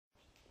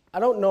I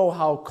don't know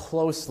how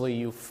closely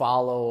you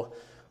follow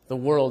the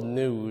world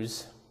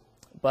news,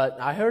 but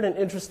I heard an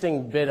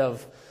interesting bit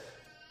of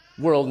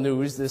world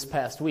news this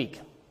past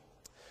week.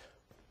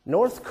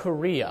 North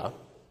Korea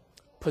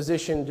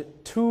positioned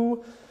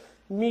 2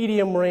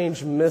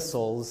 medium-range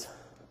missiles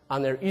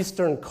on their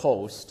eastern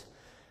coast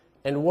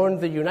and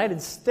warned the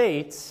United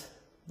States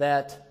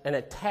that an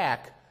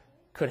attack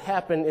could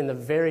happen in the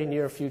very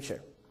near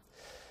future.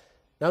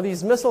 Now,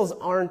 these missiles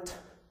aren't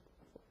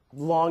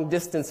long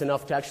distance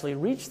enough to actually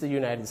reach the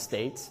United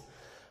States,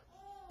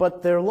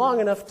 but they're long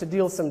enough to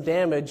deal some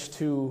damage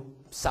to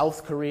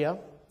South Korea,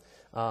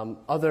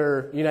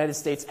 other United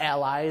States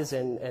allies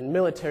and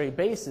military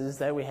bases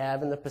that we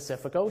have in the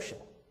Pacific Ocean.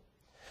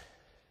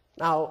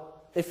 Now,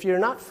 if you're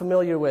not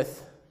familiar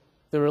with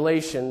the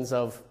relations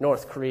of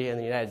North Korea and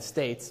the United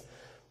States,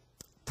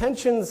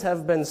 tensions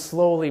have been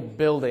slowly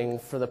building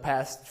for the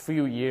past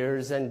few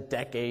years and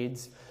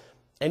decades,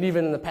 and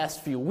even in the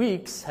past few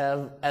weeks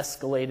have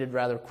escalated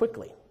rather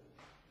quickly.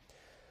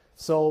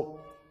 So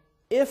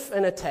if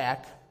an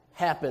attack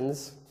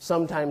happens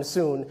sometime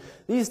soon,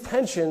 these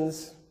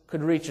tensions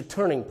could reach a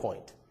turning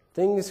point.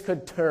 Things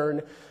could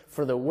turn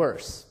for the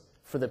worse,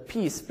 for the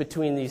peace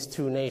between these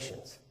 2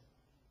 nations.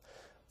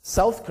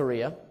 South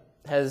Korea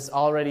has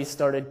already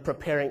started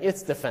preparing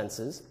its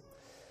defenses.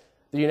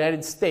 The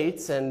United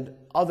States and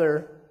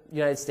other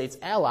United States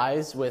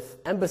allies with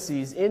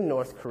embassies in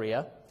North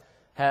Korea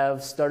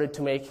have started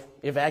to make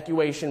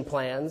evacuation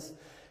plans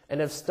and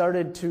have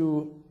started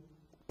to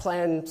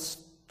plan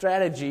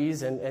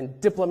strategies and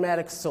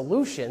diplomatic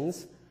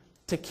solutions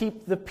to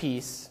keep the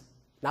peace,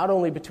 not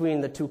only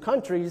between the 2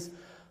 countries,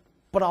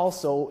 but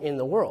also in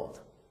the world.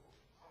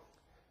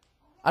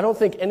 I don't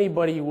think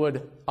anybody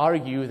would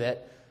argue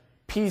that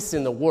peace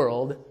in the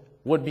world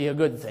would be a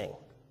good thing.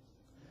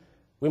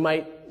 We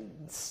might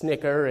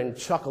snicker and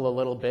chuckle a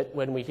little bit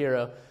when we hear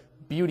a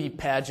beauty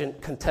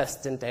pageant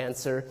contestant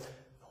answer,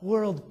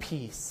 "World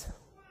peace."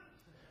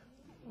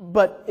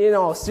 But in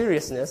all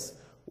seriousness,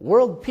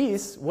 world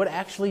peace would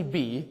actually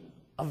be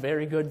a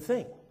very good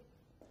thing.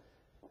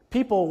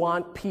 People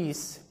want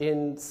peace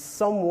in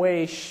some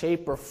way,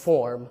 shape, or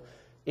form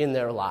in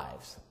their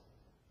lives.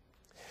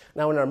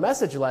 Now, in our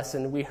message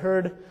lesson, we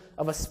heard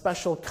of a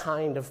special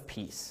kind of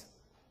peace.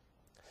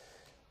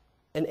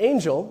 An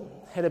angel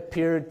had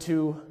appeared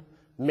to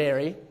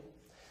Mary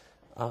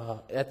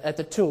at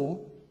the tomb.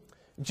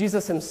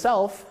 Jesus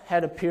himself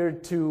had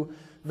appeared to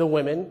the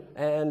women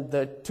and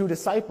the 2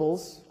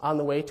 disciples on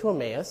the way to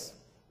Emmaus,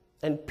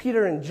 and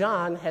Peter and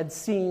John had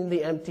seen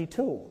the empty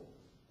tomb.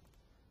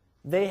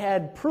 They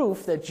had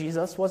proof that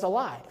Jesus was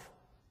alive.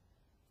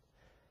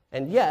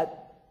 And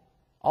yet,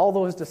 all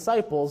those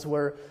disciples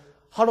were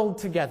huddled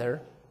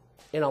together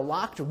in a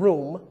locked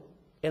room,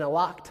 in a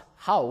locked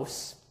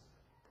house,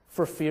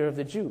 for fear of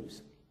the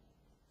Jews.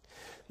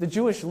 The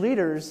Jewish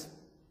leaders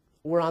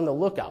were on the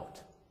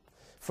lookout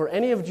for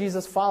any of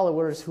Jesus'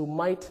 followers who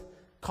might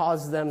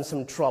cause them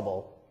some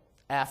trouble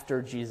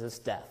after Jesus'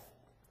 death.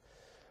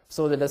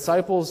 So the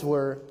disciples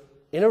were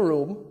in a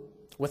room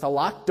with a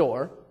locked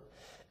door,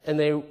 and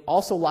they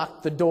also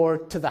locked the door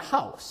to the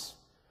house,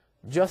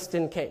 just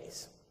in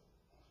case.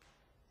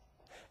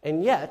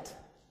 And yet,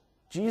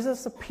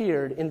 Jesus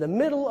appeared in the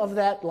middle of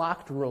that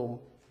locked room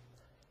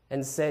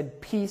and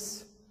said,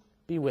 "Peace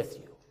be with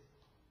you."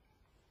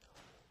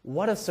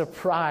 What a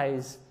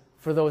surprise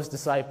for those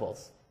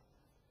disciples.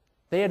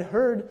 They had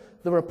heard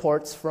the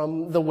reports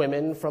from the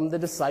women, from the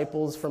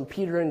disciples, from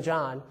Peter and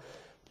John,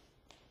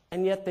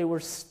 and yet they were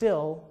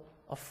still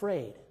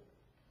afraid.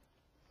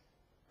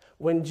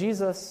 When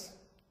Jesus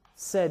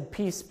said,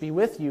 "Peace be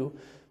with you,"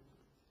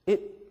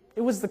 it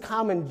was the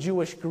common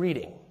Jewish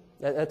greeting.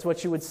 That's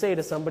what you would say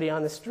to somebody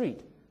on the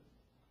street.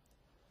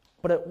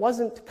 But it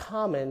wasn't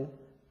common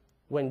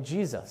when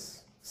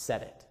Jesus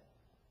said it.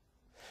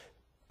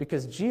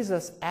 Because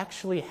Jesus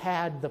actually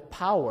had the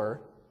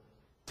power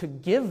to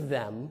give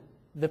them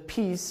the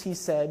peace he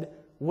said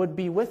would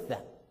be with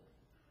them.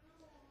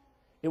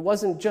 It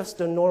wasn't just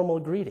a normal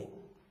greeting.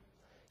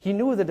 He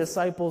knew the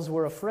disciples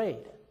were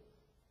afraid.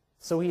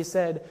 So he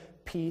said,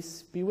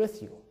 "Peace be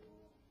with you."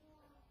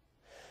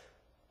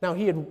 Now,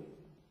 he had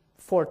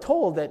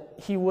foretold that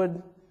he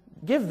would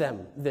give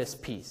them this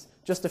peace.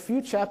 Just a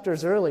few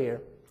chapters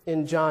earlier,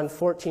 in John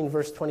 14,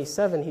 verse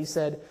 27, he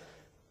said,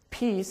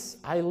 "Peace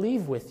I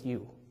leave with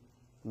you.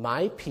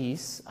 My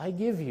peace I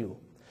give you.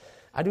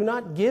 I do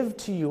not give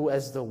to you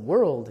as the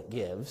world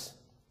gives.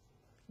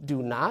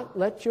 Do not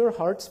let your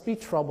hearts be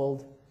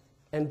troubled,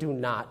 and do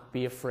not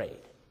be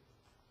afraid."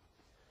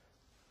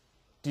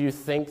 Do you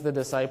think the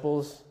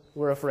disciples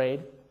were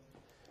afraid?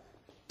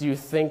 Do you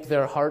think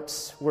their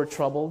hearts were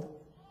troubled?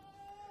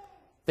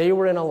 They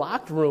were in a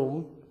locked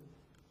room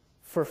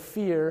for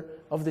fear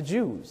of the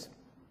Jews.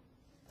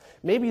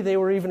 Maybe they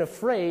were even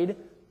afraid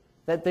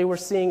that they were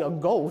seeing a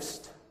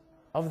ghost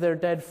of their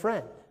dead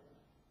friend.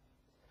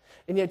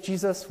 And yet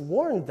Jesus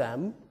warned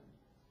them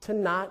to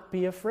not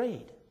be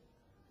afraid.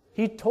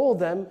 He told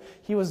them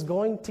he was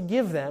going to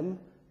give them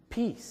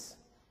peace.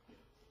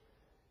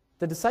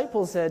 The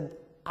disciples had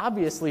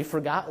obviously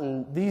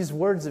forgotten these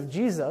words of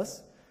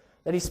Jesus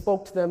that he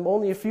spoke to them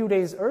only a few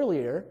days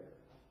earlier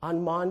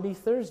on Maundy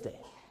Thursday.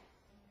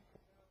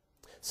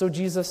 So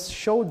Jesus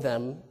showed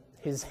them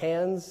his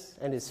hands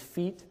and his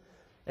feet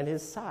and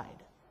his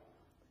side.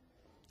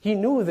 He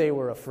knew they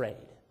were afraid.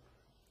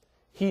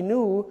 He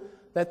knew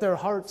that their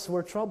hearts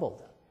were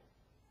troubled.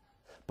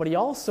 But he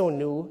also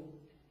knew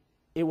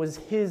it was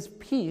his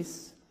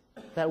peace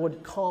that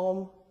would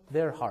calm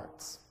their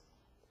hearts.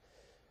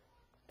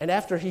 And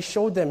after he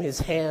showed them his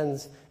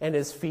hands and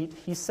his feet,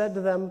 he said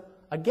to them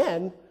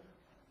again,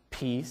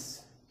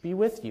 "Peace be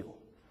with you."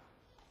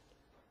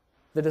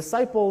 The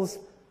disciples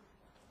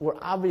were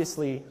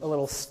obviously a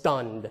little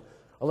stunned,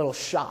 a little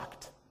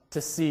shocked to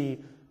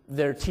see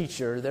their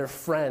teacher, their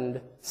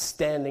friend,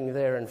 standing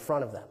there in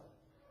front of them.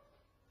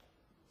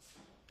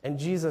 And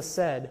Jesus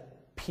said,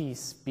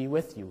 "Peace be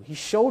with you." He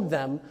showed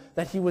them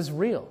that he was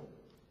real.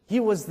 He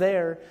was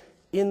there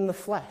in the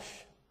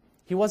flesh.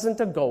 He wasn't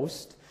a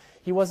ghost.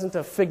 He wasn't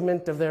a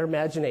figment of their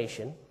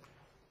imagination.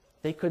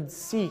 They could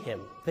see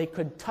him. They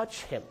could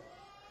touch him.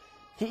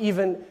 He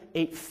even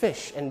ate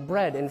fish and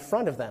bread in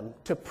front of them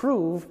to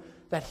prove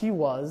that he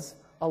was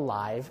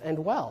alive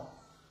and well.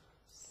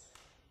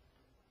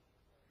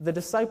 The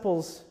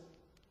disciples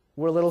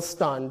were a little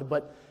stunned,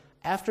 but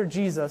after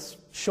Jesus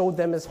showed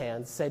them his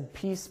hands, said,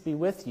 "Peace be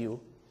with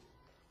you,"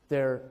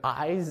 their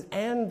eyes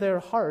and their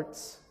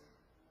hearts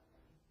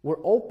were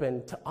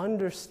open to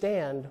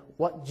understand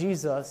what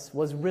Jesus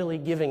was really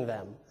giving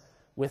them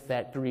with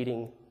that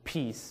greeting,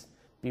 "Peace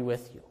be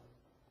with you."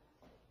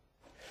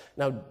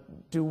 Now,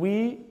 do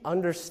we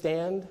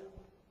understand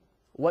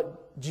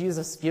what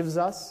Jesus gives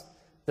us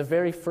the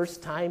very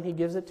first time he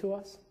gives it to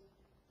us?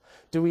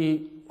 Do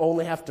we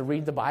only have to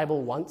read the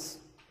Bible once?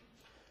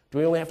 Do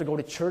we only have to go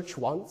to church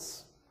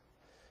once?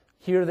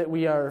 Hear that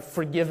we are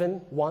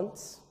forgiven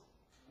once?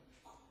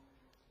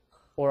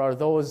 Or are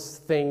those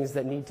things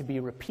that need to be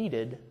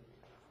repeated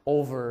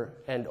over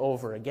and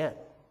over again?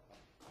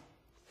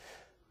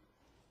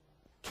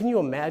 Can you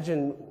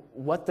imagine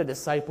what the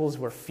disciples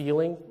were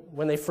feeling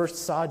when they first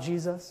saw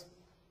Jesus?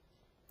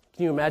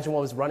 Can you imagine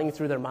what was running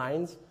through their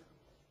minds?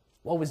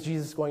 What was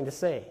Jesus going to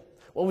say?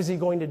 What was he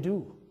going to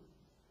do?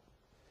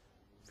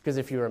 Because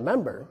if you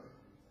remember,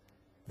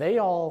 they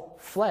all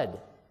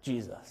fled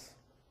Jesus.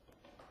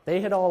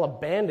 They had all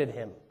abandoned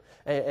him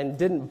and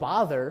didn't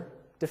bother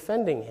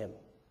defending him.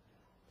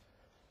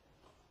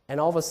 And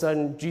all of a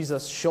sudden,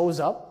 Jesus shows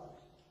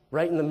up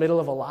right in the middle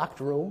of a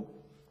locked room.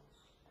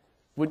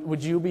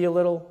 Would you be a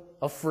little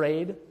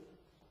afraid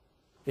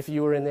if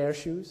you were in their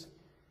shoes?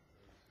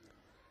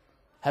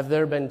 Have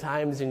there been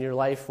times in your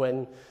life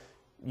when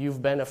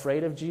you've been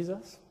afraid of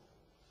Jesus?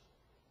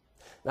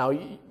 Now,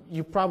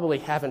 you probably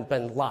haven't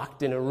been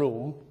locked in a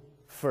room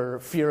for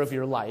fear of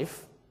your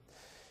life.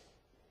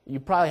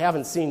 You probably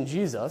haven't seen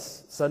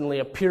Jesus suddenly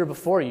appear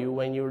before you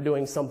when you were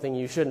doing something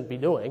you shouldn't be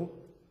doing.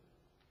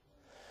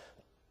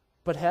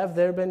 But have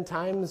there been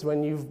times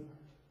when you've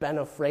been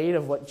afraid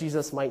of what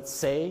Jesus might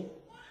say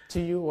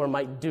to you or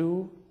might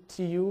do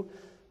to you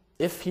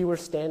if he were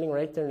standing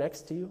right there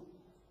next to you?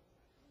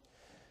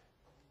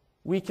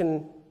 We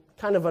can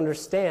kind of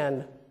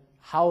understand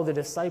how the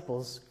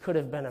disciples could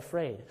have been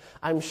afraid.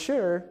 I'm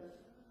sure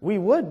we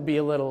would be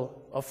a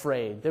little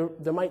afraid.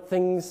 There might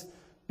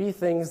be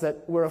things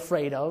that we're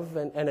afraid of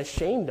and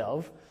ashamed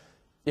of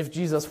if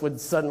Jesus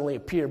would suddenly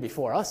appear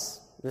before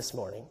us this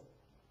morning.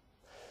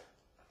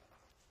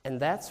 And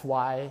that's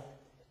why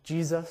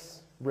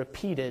Jesus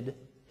repeated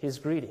his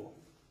greeting.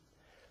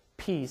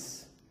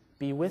 "Peace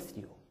be with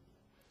you."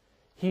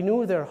 He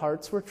knew their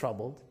hearts were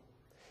troubled.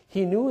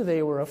 He knew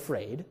they were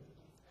afraid.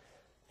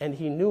 And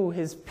he knew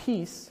his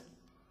peace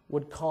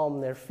would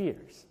calm their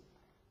fears.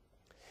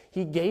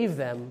 He gave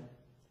them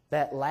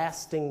that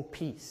lasting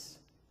peace.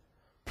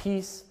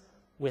 Peace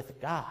with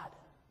God.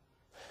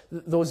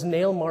 Those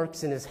nail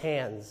marks in his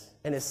hands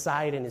and his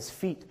side and his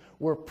feet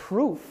were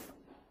proof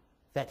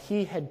that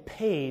he had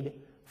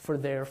paid for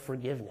their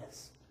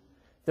forgiveness.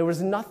 There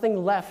was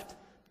nothing left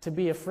to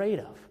be afraid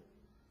of.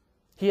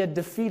 He had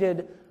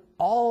defeated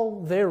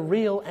all their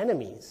real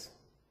enemies.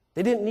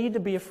 They didn't need to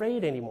be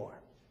afraid anymore.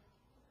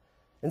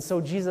 And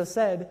so Jesus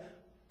said,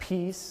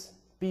 "Peace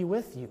be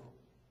with you."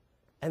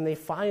 And they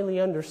finally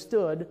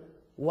understood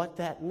what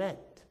that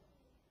meant.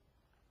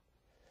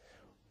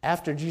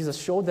 After Jesus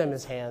showed them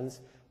his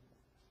hands,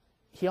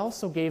 he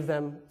also gave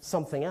them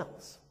something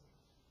else.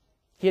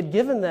 He had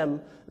given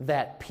them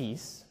that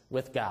peace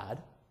with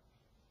God,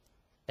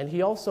 and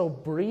he also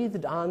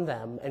breathed on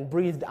them and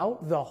breathed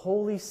out the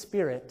Holy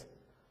Spirit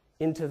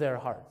into their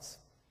hearts.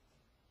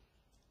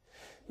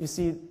 You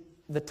see,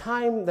 the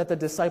time that the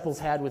disciples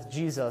had with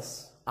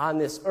Jesus on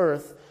this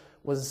earth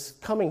was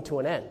coming to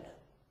an end.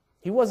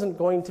 He wasn't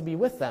going to be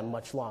with them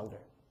much longer.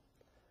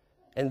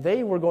 And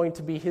they were going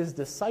to be his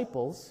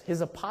disciples,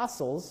 his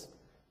apostles,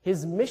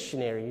 his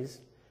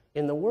missionaries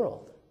in the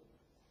world.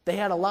 They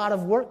had a lot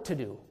of work to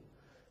do,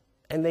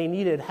 and they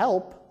needed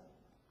help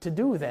to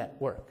do that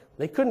work.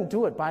 They couldn't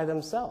do it by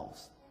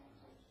themselves.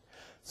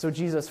 So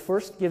Jesus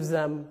first gives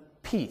them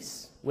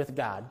peace with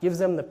God, gives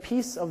them the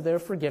peace of their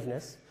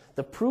forgiveness,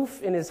 the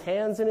proof in his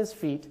hands and his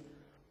feet,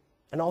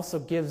 and also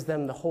gives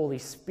them the Holy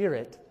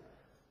Spirit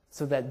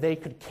so that they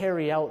could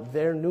carry out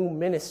their new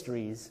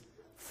ministries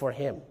for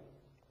him.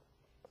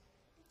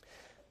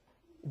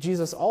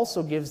 Jesus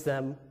also gives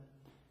them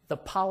the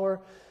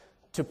power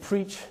to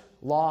preach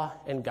law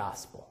and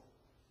gospel.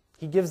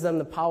 He gives them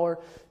the power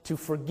to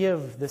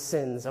forgive the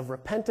sins of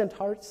repentant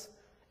hearts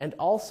and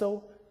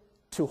also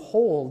to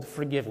hold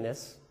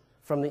forgiveness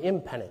from the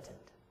impenitent.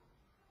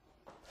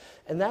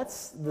 And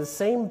that's the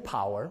same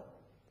power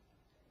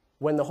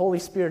when the Holy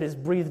Spirit is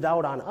breathed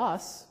out on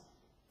us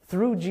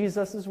through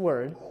Jesus'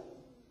 word.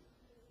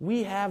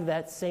 We have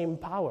that same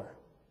power.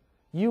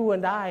 You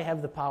and I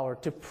have the power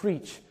to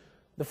preach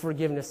the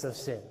forgiveness of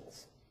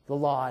sins, the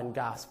law and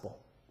gospel.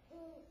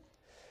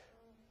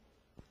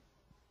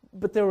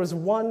 But there was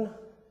one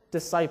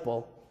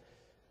disciple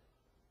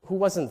who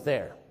wasn't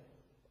there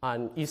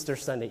on Easter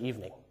Sunday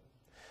evening.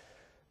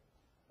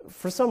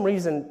 For some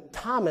reason,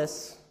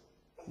 Thomas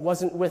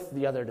wasn't with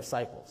the other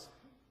disciples.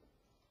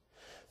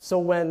 So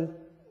when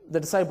the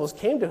disciples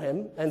came to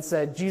him and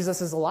said,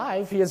 "Jesus is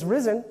alive, he has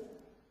risen,"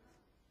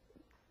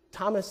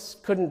 Thomas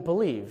couldn't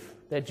believe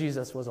that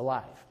Jesus was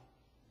alive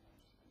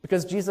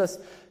because Jesus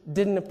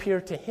didn't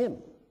appear to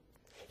him.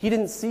 He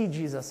didn't see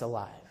Jesus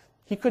alive.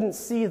 He couldn't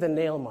see the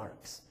nail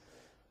marks.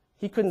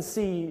 He couldn't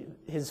see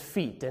his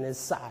feet and his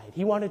side.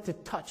 He wanted to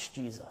touch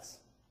Jesus.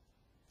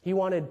 He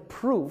wanted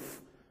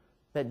proof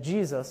that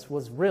Jesus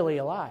was really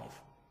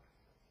alive.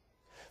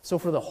 So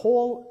for the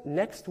whole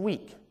next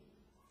week,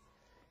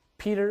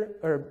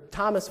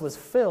 Thomas was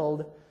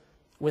filled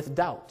with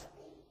doubt,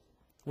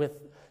 with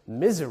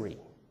misery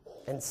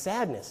and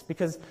sadness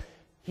because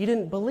he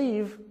didn't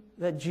believe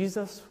that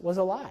Jesus was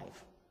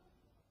alive.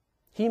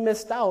 He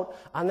missed out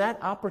on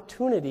that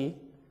opportunity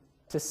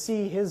to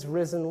see his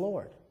risen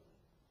Lord.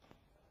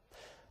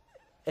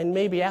 And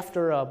maybe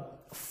after a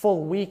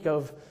full week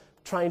of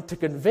trying to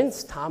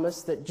convince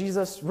Thomas that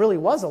Jesus really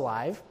was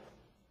alive,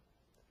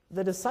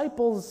 the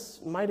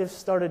disciples might have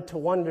started to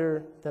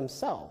wonder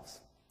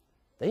themselves.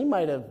 They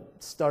might have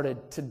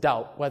started to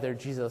doubt whether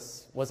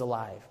Jesus was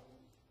alive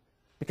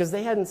because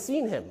they hadn't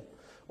seen him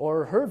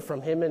or heard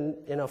from him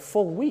in a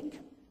full week.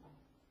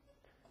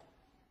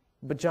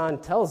 But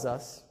John tells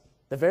us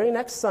the very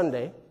next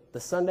Sunday, the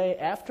Sunday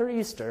after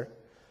Easter,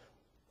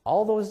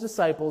 all those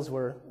disciples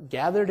were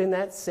gathered in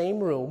that same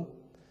room.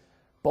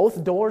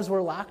 Both doors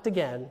were locked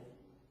again,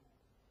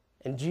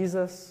 and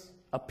Jesus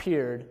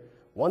appeared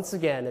once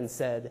again and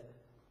said,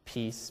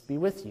 "Peace be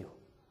with you."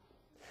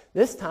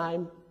 This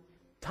time,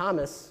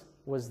 Thomas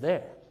was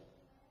there.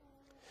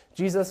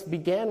 Jesus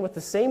began with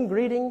the same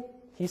greeting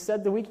he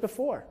said the week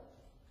before.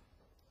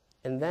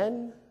 And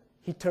then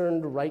he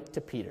turned right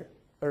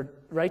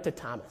to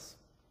Thomas.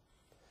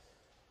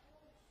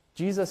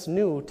 Jesus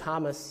knew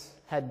Thomas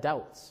had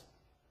doubts.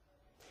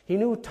 He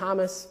knew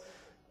Thomas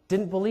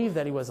didn't believe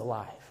that he was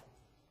alive.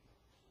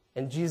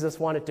 And Jesus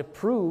wanted to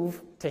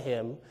prove to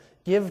him,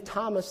 give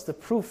Thomas the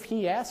proof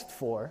he asked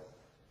for,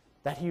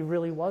 that he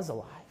really was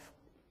alive.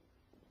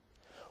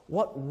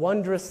 What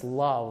wondrous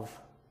love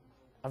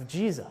of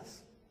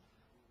Jesus.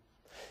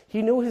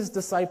 He knew his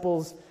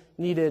disciples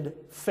needed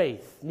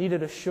faith,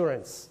 needed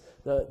assurance,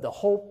 the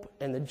hope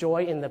and the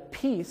joy and the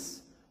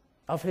peace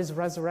of his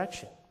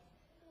resurrection.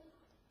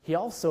 He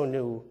also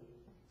knew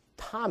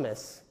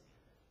Thomas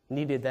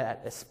needed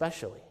that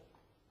especially.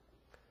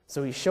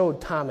 So he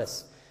showed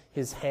Thomas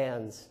his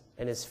hands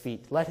and his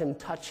feet, let him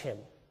touch him,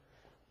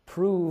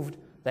 proved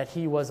that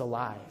he was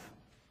alive,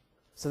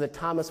 so that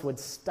Thomas would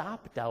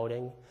stop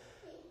doubting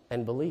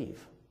and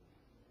believe.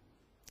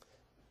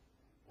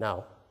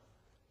 Now,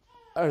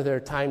 are there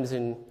times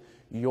in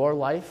your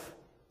life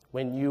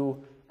when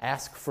you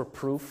ask for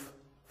proof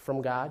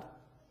from God?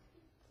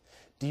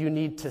 Do you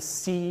need to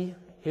see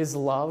his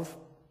love,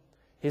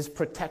 his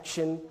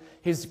protection,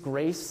 his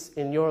grace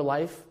in your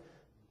life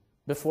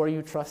before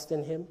you trust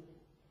in him?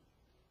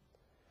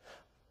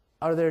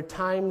 Are there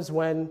times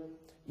when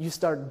you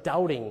start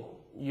doubting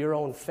your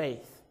own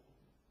faith,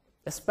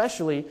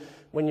 especially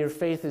when your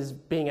faith is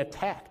being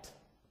attacked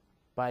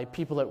by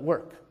people at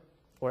work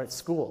or at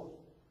school?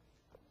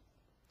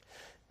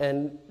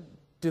 And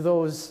do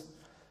those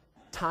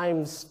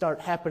times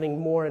start happening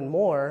more and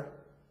more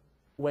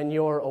when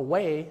you're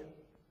away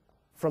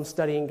from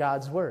studying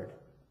God's Word,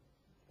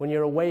 when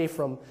you're away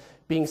from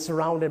being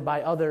surrounded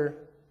by other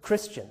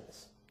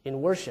Christians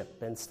in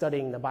worship and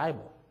studying the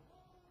Bible?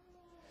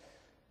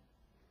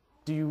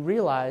 Do you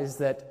realize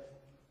that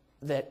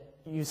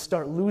you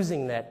start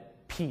losing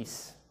that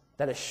peace,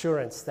 that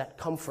assurance, that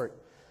comfort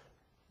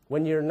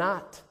when you're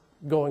not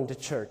going to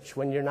church,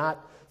 when you're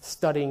not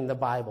studying the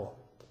Bible?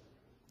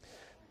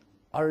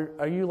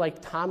 Are you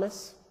like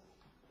Thomas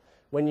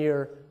when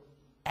you're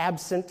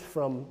absent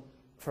from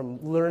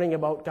learning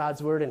about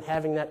God's Word and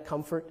having that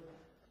comfort,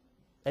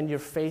 and your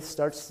faith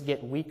starts to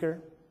get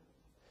weaker?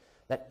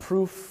 That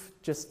proof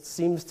just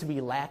seems to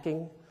be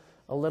lacking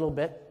a little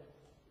bit.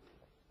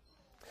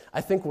 I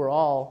think we're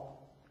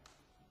all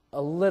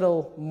a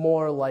little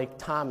more like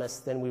Thomas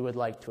than we would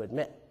like to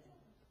admit.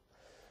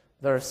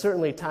 there are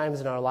certainly times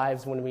in our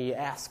lives when we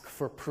ask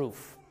for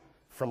proof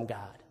from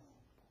God.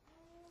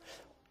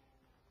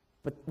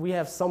 But we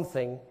have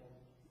something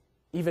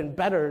even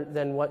better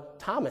than what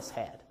Thomas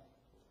had.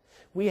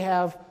 We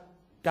have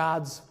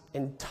God's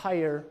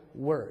entire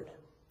Word.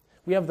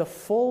 We have the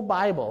full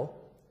Bible,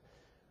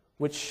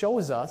 which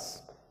shows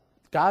us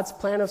God's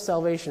plan of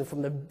salvation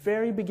from the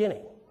very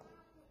beginning.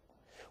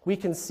 We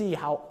can see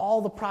how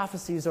all the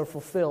prophecies are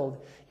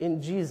fulfilled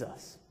in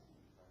Jesus.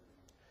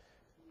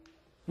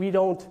 We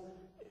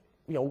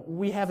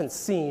haven't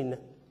seen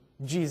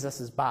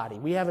Jesus' body.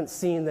 We haven't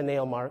seen the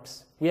nail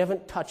marks. We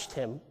haven't touched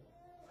him.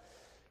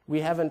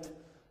 We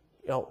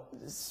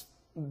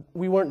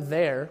weren't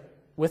there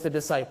with the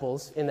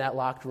disciples in that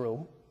locked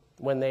room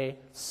when they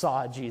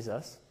saw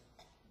Jesus.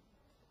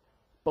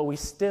 But we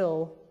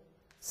still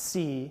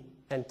see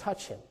and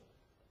touch him.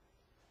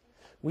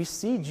 We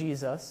see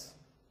Jesus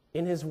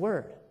in his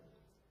word.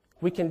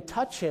 We can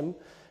touch him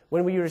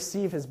when we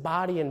receive his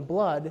body and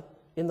blood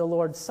in the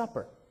Lord's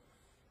Supper.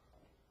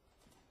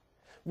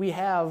 We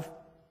have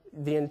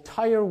the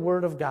entire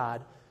Word of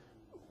God,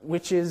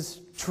 which is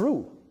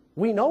true.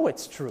 We know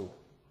it's true,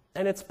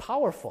 and it's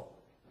powerful.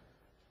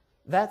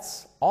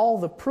 That's all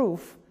the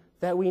proof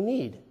that we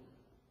need.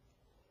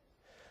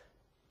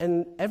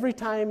 And every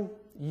time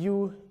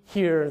you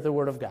hear the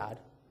Word of God,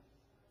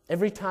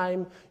 every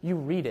time you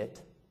read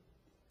it,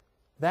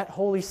 that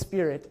Holy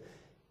Spirit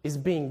is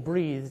being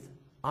breathed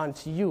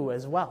onto you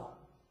as well,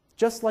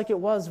 just like it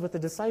was with the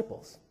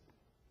disciples.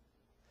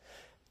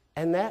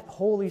 And that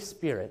Holy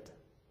Spirit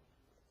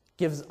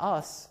gives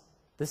us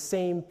the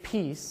same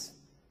peace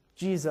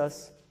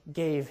Jesus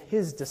gave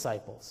his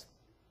disciples.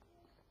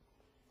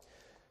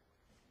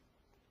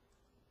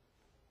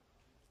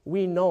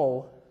 We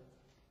know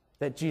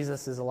that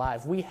Jesus is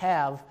alive. We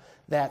have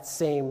that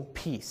same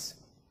peace.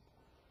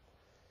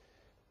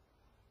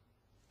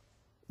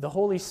 The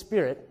Holy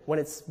Spirit, when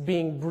it's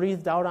being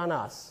breathed out on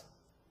us,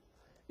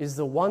 is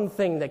the one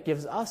thing that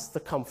gives us the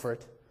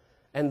comfort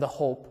and the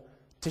hope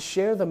to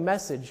share the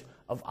message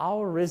of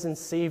our risen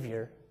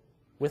Savior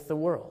with the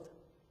world.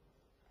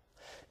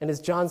 And as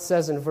John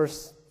says in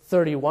verse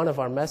 31 of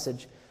our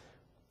message,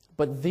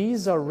 "But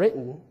these are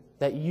written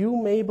that you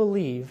may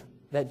believe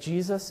that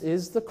Jesus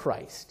is the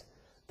Christ,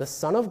 the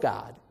Son of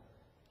God,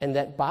 and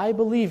that by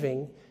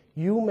believing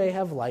you may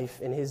have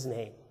life in his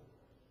name."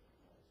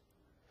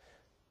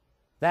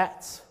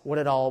 That's what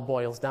it all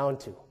boils down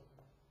to.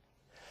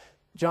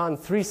 John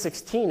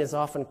 3:16 is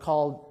often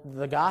called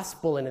the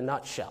gospel in a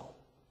nutshell.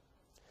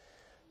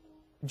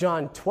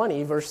 John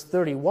 20, verse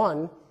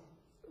 31,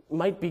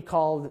 might be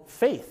called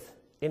faith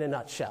in a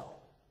nutshell.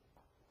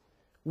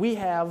 We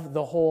have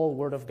the whole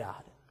Word of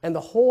God, and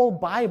the whole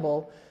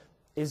Bible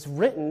is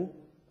written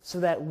so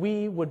that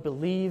we would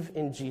believe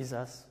in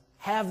Jesus,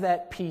 have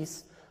that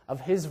peace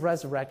of his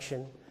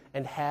resurrection,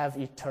 and have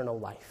eternal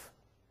life.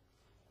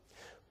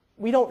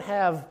 We don't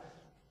have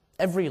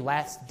every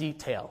last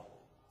detail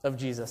of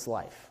Jesus'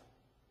 life,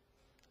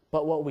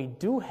 but what we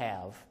do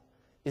have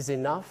is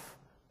enough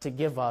to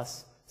give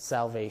us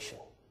salvation.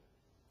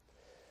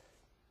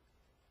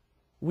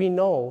 We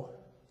know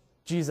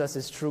Jesus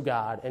is true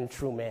God and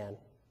true man.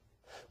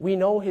 We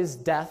know his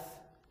death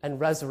and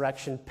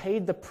resurrection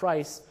paid the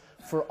price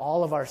for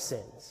all of our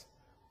sins.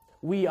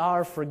 We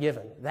are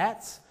forgiven.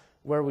 That's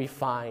where we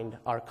find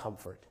our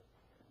comfort.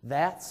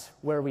 That's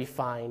where we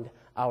find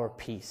our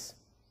peace.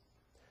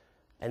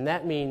 And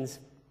that means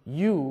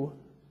you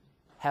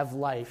have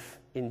life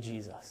in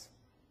Jesus.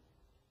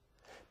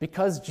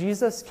 Because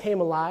Jesus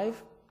came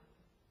alive,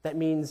 that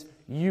means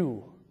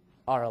you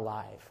are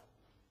alive.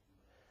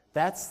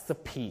 That's the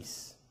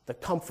peace, the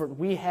comfort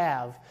we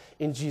have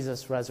in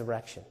Jesus'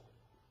 resurrection.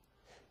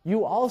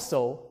 You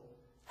also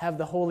have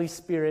the Holy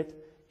Spirit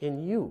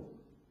in you.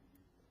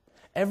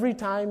 Every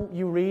time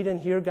you read and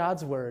hear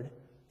God's word,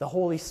 the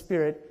Holy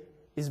Spirit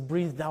is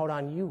breathed out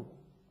on you,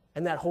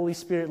 and that Holy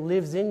Spirit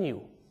lives in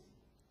you.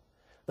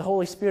 The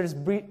Holy Spirit is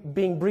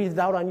being breathed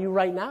out on you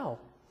right now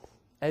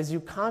as you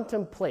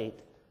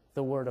contemplate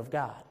the Word of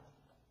God.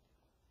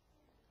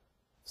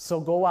 So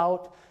go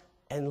out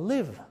and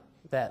live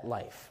that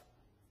life.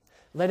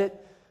 Let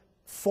it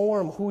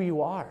form who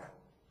you are,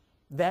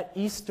 that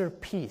Easter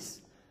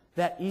peace,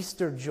 that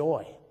Easter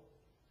joy.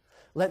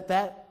 Let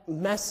that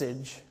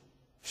message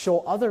show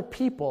other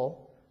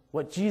people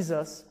what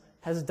Jesus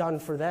has done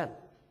for them.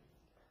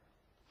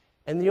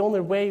 And the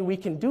only way we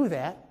can do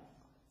that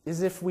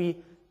is if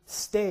we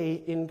stay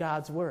in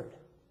God's Word.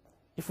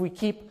 If we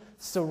keep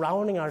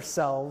surrounding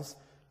ourselves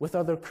with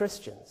other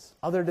Christians,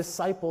 other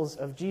disciples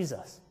of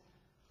Jesus.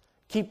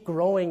 Keep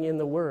growing in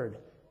the Word.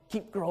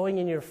 Keep growing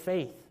in your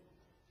faith.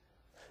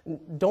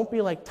 Don't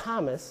be like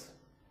Thomas,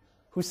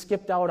 who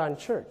skipped out on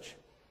church.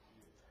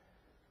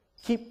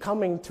 Keep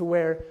coming to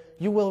where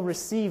you will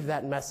receive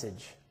that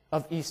message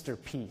of Easter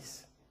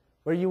peace,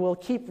 where you will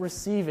keep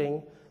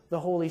receiving the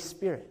Holy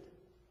Spirit.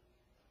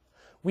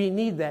 We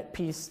need that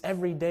peace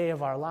every day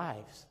of our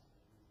lives,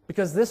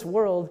 because this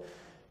world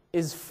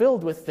is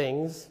filled with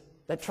things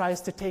that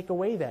tries to take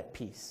away that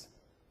peace.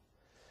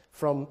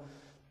 From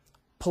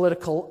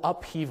political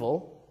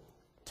upheaval,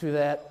 to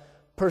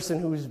that person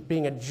who's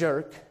being a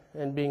jerk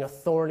and being a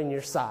thorn in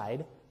your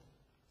side,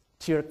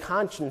 to your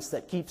conscience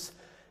that keeps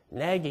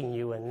nagging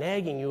you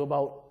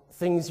about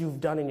things you've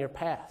done in your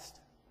past.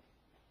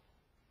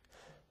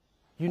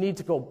 You need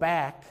to go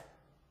back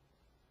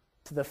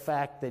to the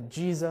fact that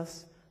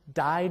Jesus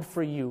died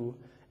for you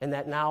and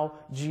that now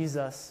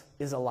Jesus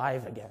is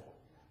alive again.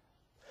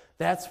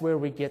 That's where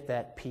we get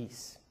that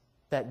peace,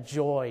 that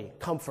joy,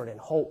 comfort, and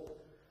hope.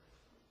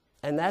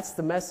 And that's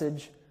the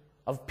message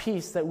of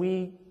peace that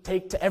we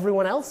take to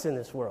everyone else in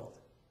this world.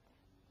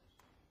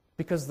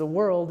 Because the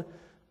world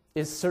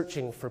is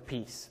searching for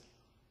peace.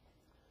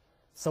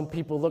 Some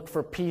people look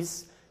for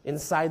peace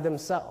inside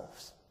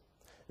themselves.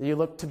 You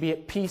look to be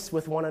at peace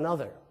with one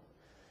another.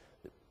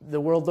 The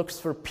world looks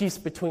for peace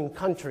between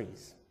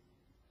countries.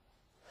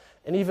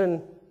 And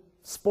even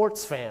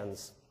sports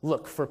fans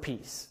look for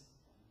peace.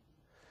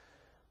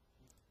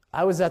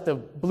 I was at the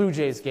Blue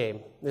Jays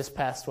game this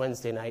past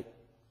Wednesday night,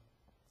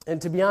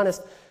 and to be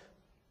honest,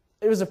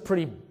 it was a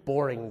pretty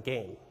boring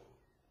game.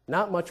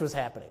 Not much was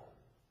happening.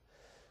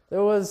 There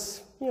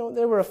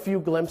were a few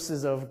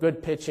glimpses of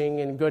good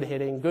pitching and good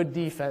hitting, good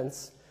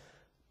defense,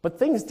 but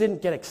things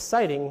didn't get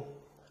exciting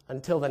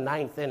until the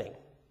 9th inning.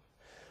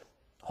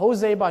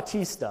 Jose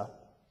Bautista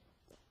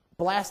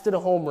blasted a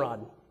home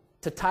run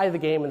to tie the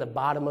game in the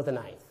bottom of the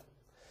 9th.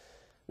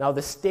 Now,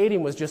 the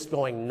stadium was just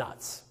going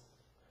nuts.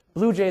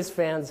 Blue Jays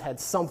fans had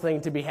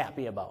something to be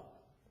happy about.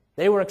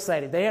 They were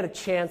excited. They had a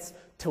chance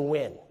to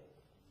win.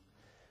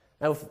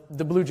 Now, if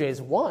the Blue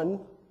Jays won,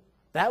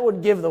 that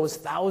would give those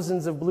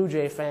thousands of Blue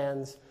Jay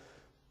fans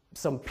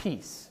some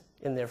peace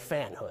in their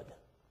fanhood.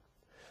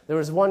 There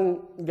was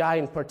one guy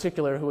in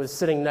particular who was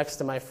sitting next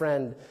to my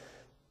friend,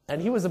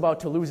 and he was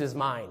about to lose his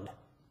mind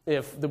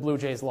if the Blue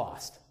Jays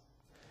lost.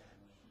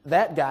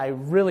 That guy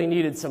really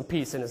needed some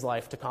peace in his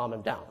life to calm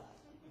him down.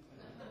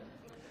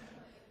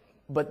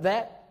 But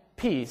that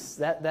peace,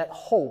 that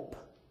hope,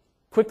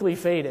 quickly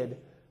faded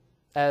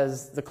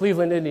as the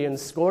Cleveland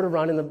Indians scored a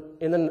run in the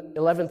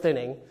 11th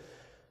inning,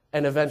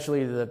 and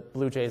eventually the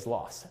Blue Jays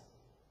lost.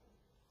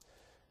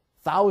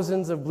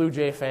 Thousands of Blue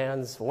Jay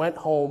fans went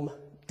home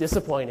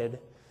disappointed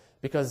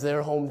because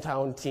their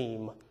hometown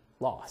team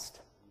lost.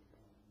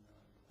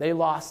 They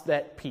lost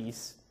that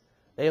peace.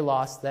 They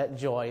lost that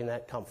joy and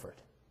that comfort.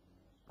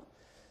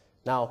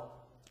 Now,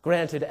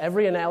 granted,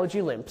 every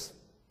analogy limps,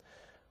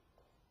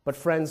 but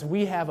friends,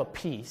 we have a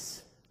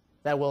peace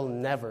that will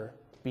never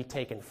be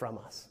taken from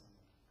us.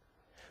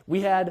 We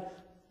had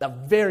a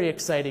very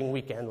exciting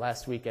weekend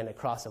last weekend at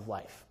Cross of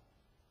Life.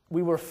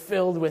 We were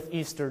filled with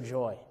Easter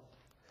joy.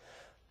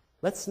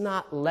 Let's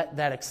not let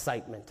that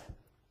excitement,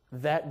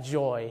 that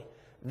joy,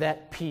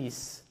 that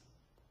peace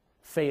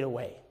fade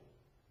away.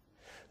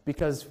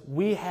 Because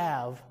we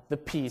have the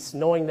peace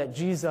knowing that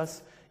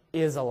Jesus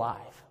is alive.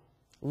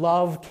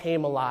 Love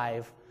came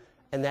alive,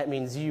 and that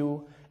means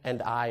you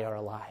and I are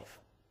alive.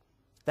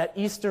 That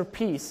Easter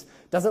peace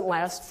doesn't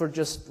last for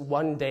just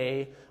one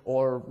day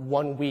or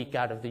 1 week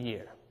out of the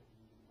year.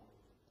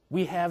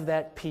 We have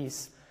that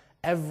peace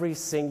every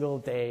single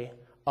day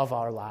of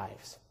our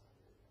lives.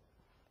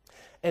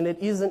 And it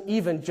isn't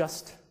even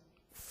just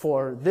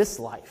for this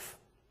life.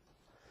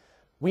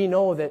 We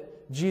know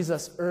that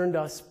Jesus earned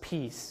us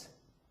peace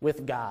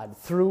with God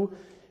through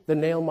the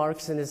nail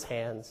marks in his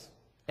hands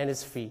and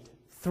his feet,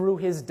 through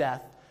his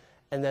death,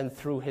 and then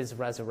through his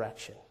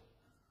resurrection.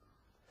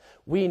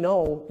 We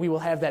know we will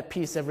have that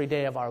peace every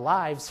day of our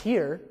lives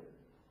here,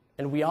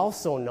 and we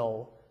also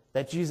know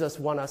that Jesus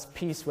won us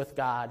peace with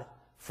God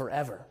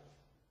forever.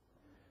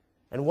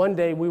 And one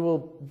day we will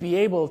be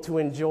able to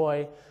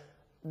enjoy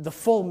the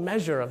full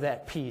measure of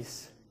that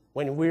peace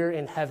when we're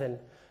in heaven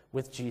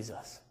with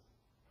Jesus.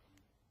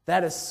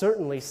 That is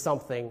certainly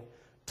something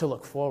to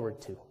look forward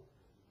to.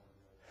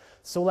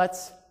 So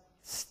let's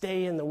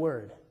stay in the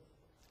Word.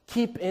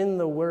 Keep in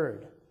the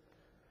Word.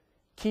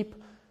 Keep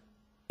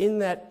in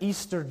that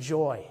Easter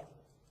joy,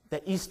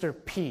 that Easter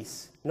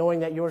peace, knowing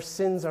that your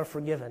sins are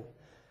forgiven.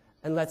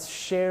 And let's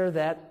share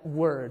that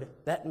word,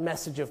 that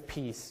message of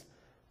peace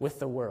with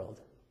the world.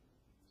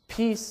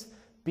 Peace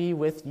be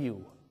with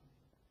you.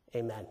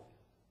 Amen.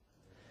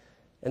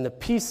 And the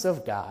peace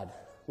of God,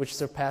 which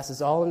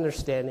surpasses all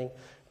understanding,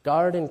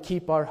 guard and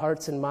keep our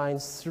hearts and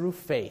minds through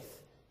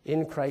faith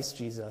in Christ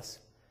Jesus.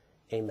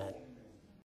 Amen.